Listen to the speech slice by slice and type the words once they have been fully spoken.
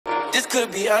this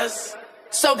could be us.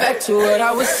 So back to what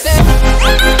I was saying.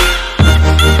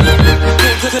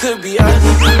 Could be us.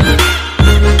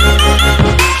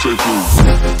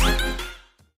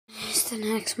 It's the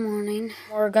next morning.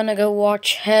 We're gonna go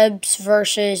watch Hibs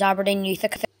versus Aberdeen Youth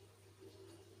Academy.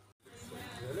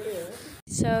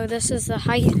 So this is the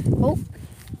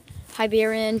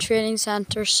Iberian Training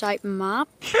Centre site map.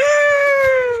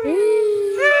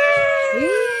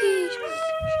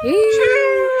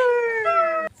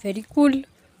 Very cool.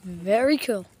 Very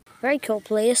cool. Very cool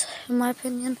place, in my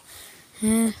opinion.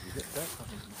 The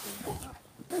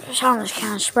sun is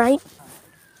kind of bright.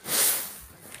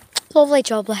 Lovely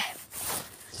jubbly.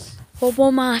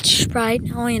 Football match,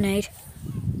 Sprite, all you need.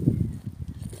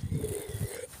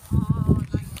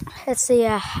 It's the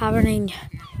Aberdeen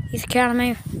Youth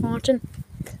Academy watching.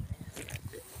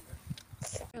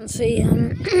 You can see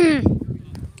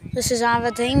this is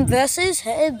Aberdeen versus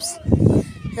Hibs.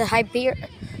 The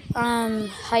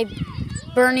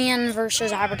Hibernian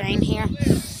versus Aberdeen here.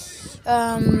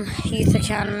 Youth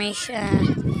Academy.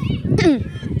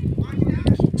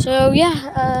 So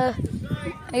yeah,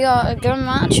 we got a good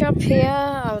matchup here.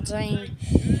 Aberdeen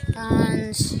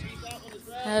and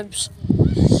Hibs.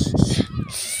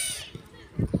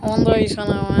 I wonder who's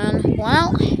gonna win.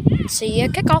 Well, see you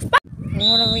kickoff.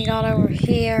 What have we got over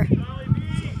here?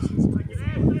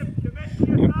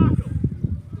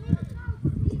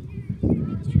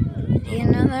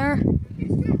 In there.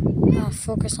 I'll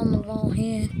focus on the ball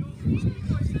here.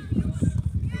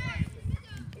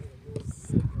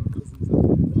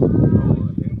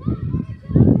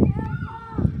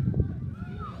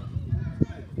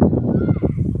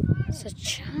 It's a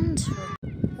chance for.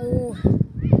 Oh.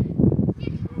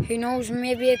 Who knows,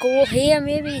 maybe a goal here,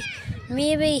 maybe.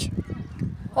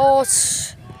 Oh,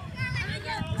 it's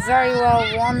very well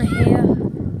won here.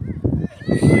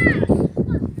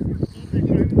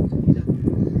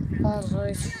 All's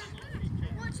right.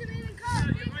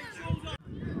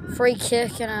 Free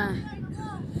kick in a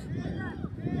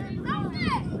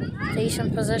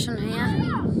decent position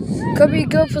here. Could be a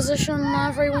good position,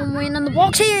 everyone winning in the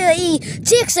box here. He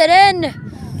takes it in.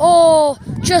 Oh,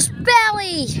 just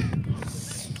barely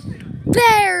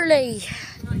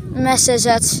misses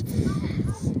it.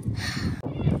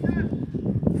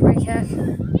 Free kick.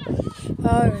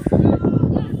 Oh,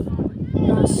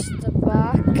 that's the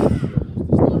back.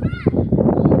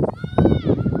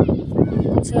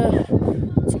 It's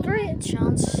a great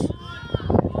chance.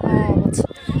 Oh, but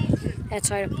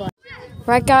it's out of play.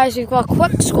 Right, guys, we've got a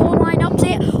quick scoreline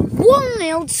update.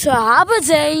 1-0 to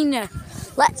Aberdeen.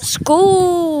 Let's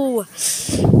go.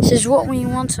 This is what we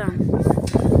want to.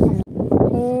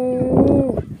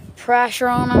 Oh, pressure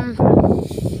on him.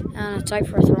 And it's out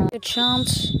for a throw. Good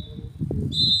chance.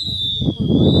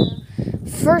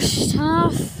 First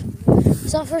half.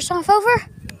 Is that first half over?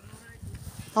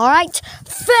 Alright,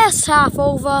 first half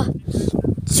over.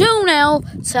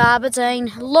 2-0 to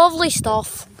Aberdeen. Lovely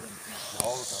stuff.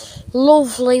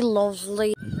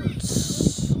 Lovely.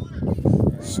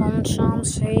 Some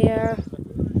chance here.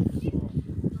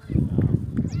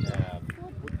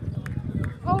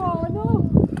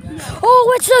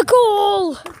 Oh, it's a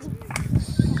goal!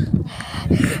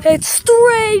 It's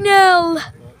 3-0.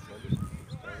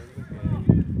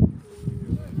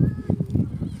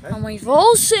 And we've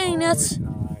all seen it.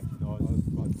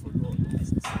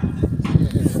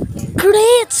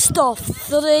 Great stuff.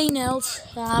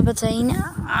 3-0 to Aberdeen.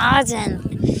 I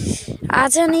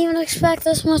didn't even expect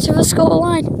this much of a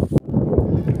scoreline.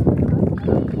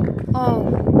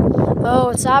 Oh,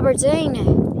 it's Aberdeen.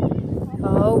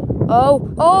 Oh.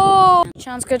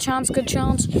 Good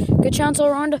chance all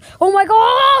around. Oh my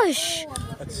gosh!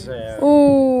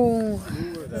 Oh,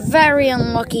 very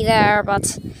unlucky there,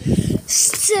 but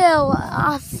still,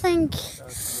 I think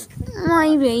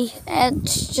maybe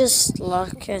it's just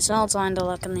luck. It's all down to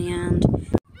luck in the end.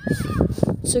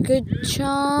 It's a good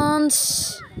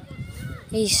chance.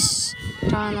 He's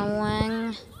down the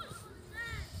wing.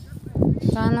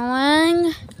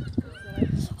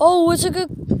 Oh, it's a good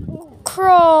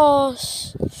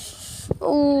cross.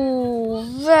 Oh,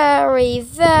 very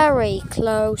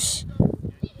close.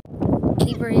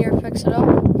 Keeper here picks it up.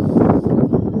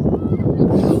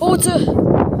 Oh, it's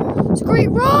a great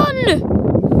run.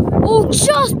 Oh,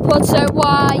 just puts it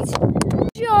wide.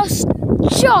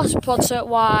 Just puts it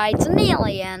wide.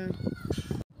 Nearly in.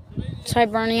 It's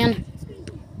Hibernian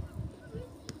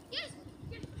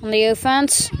on the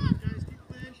offense.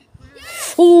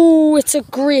 Oh, it's a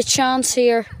great chance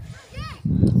here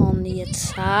on the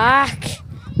attack.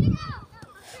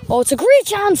 Oh, it's a great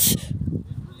chance.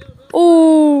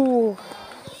 Oh,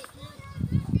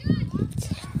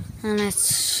 and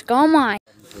it's gone wide.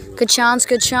 Good chance,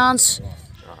 good chance.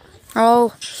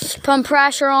 Oh, putting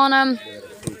pressure on him.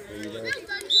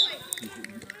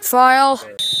 Foul.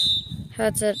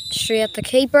 Heads it straight at the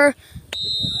keeper.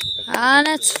 And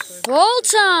it's full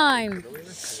time.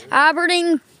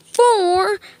 Aberdeen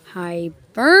 4,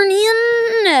 Hibernian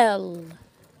 0.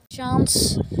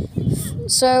 Chance.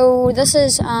 So this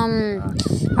is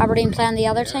Aberdeen playing the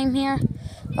other team here.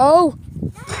 Oh,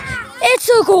 it's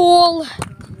a goal.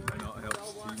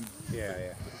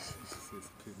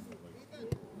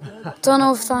 Don't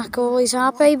know if that goalie's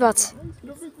happy, but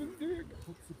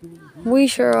we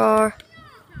sure are.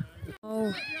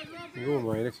 Oh. You go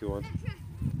mine if you want.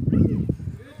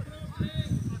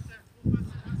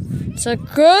 It's a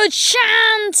good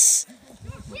chance.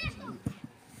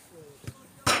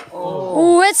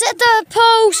 Oh, it's at the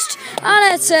post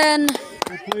and it's in.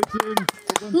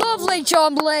 Lovely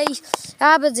job, Lee.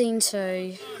 Aberdeen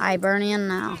 2, Hibernian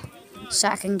now.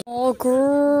 Second. Oh,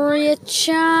 great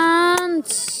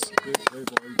chance.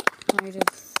 Right of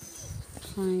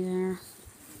play there.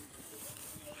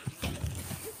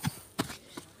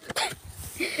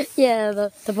 Yeah,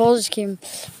 the ball just came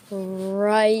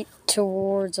right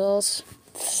towards us.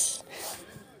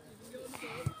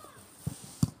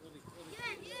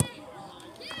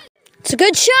 It's a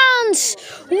good chance.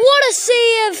 What a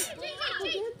save.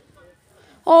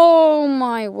 Oh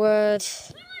my word.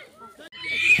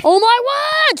 Oh my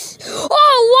word.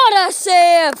 Oh, what a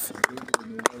save.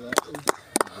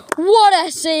 What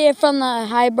a save from the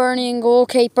Hibernian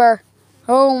goalkeeper.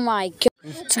 Oh my god.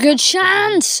 It's a good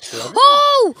chance.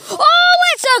 Oh,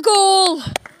 it's a goal.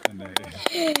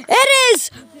 It is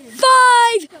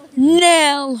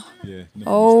 5-0.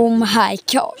 Oh my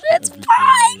god, it's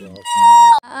 5-0.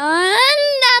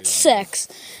 And that's 6.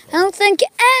 I don't think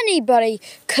anybody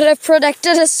could have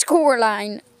predicted a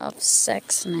scoreline of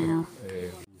 6 now.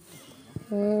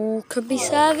 Oh, could be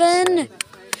 7.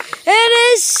 It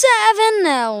is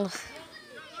 7-0.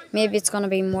 Maybe it's going to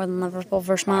be more than Liverpool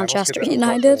versus Manchester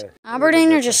United.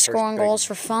 Aberdeen are just scoring goals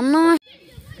for fun now.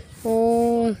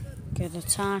 Oh, good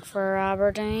attack for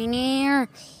Aberdeen here.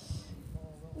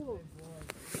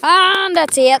 And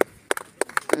that's it.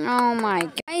 Oh my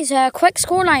guys, quick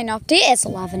scoreline update. It's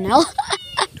 11-0.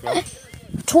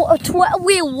 12.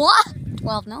 Wait, what?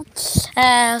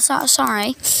 12-0.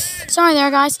 Sorry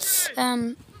there, guys.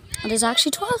 It is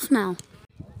actually 12 now.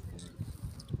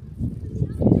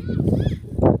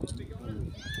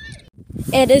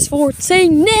 It is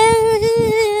 14 now.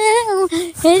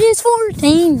 It is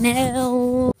 14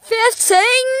 now. 15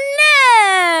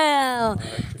 now.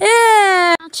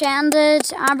 Yeah. Match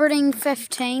ended. Aberdeen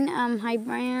 15.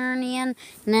 Hibernian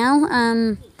now.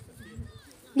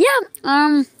 Yeah.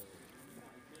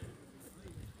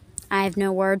 I have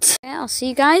no words. Yeah, I'll see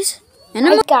you guys in a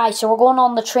minute. Guys, so we're going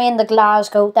on the train to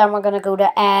Glasgow. Then we're gonna go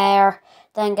to Ayr.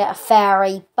 Then get a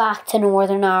ferry back to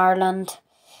Northern Ireland.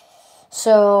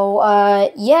 So,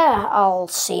 yeah, I'll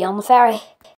see you on the ferry.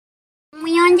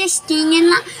 We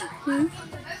understand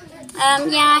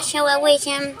yeah, so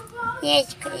yeah,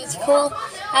 it's cool.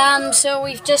 So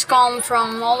we've just gone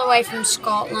from all the way from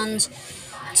Scotland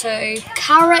to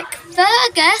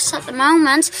Carrickfergus at the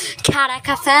moment.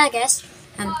 Carrickfergus.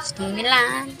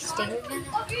 Steelyland.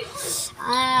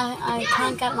 I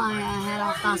can't get my head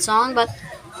off that song, but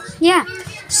yeah.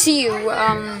 See you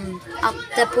at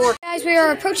the port. Guys, we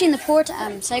are approaching the port.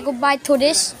 Say goodbye to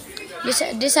this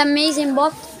amazing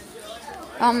boat.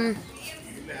 Yeah,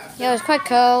 it was quite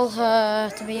cool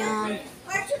to be on.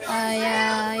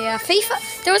 Yeah,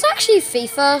 FIFA. There was actually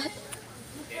FIFA.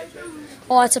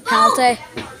 Oh, it's a penalty.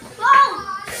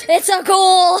 It's a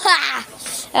goal.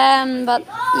 But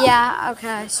yeah,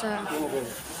 okay. So,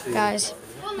 guys,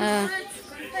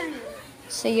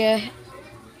 see you.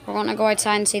 We're gonna go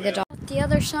outside and see the dog. The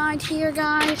other side here,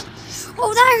 guys.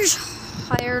 Oh, there's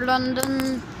Higher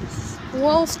London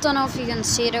Wolf. Don't know if you can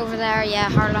see it over there. Yeah,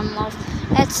 Harlem Wolf.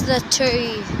 It's the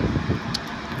 2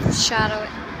 shadow.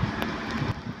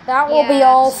 That will be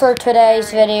all for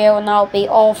today's video, and that'll be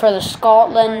all for the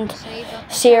Scotland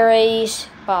series.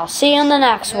 But I'll see you in the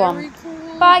next one.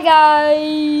 Bye,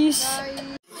 guys.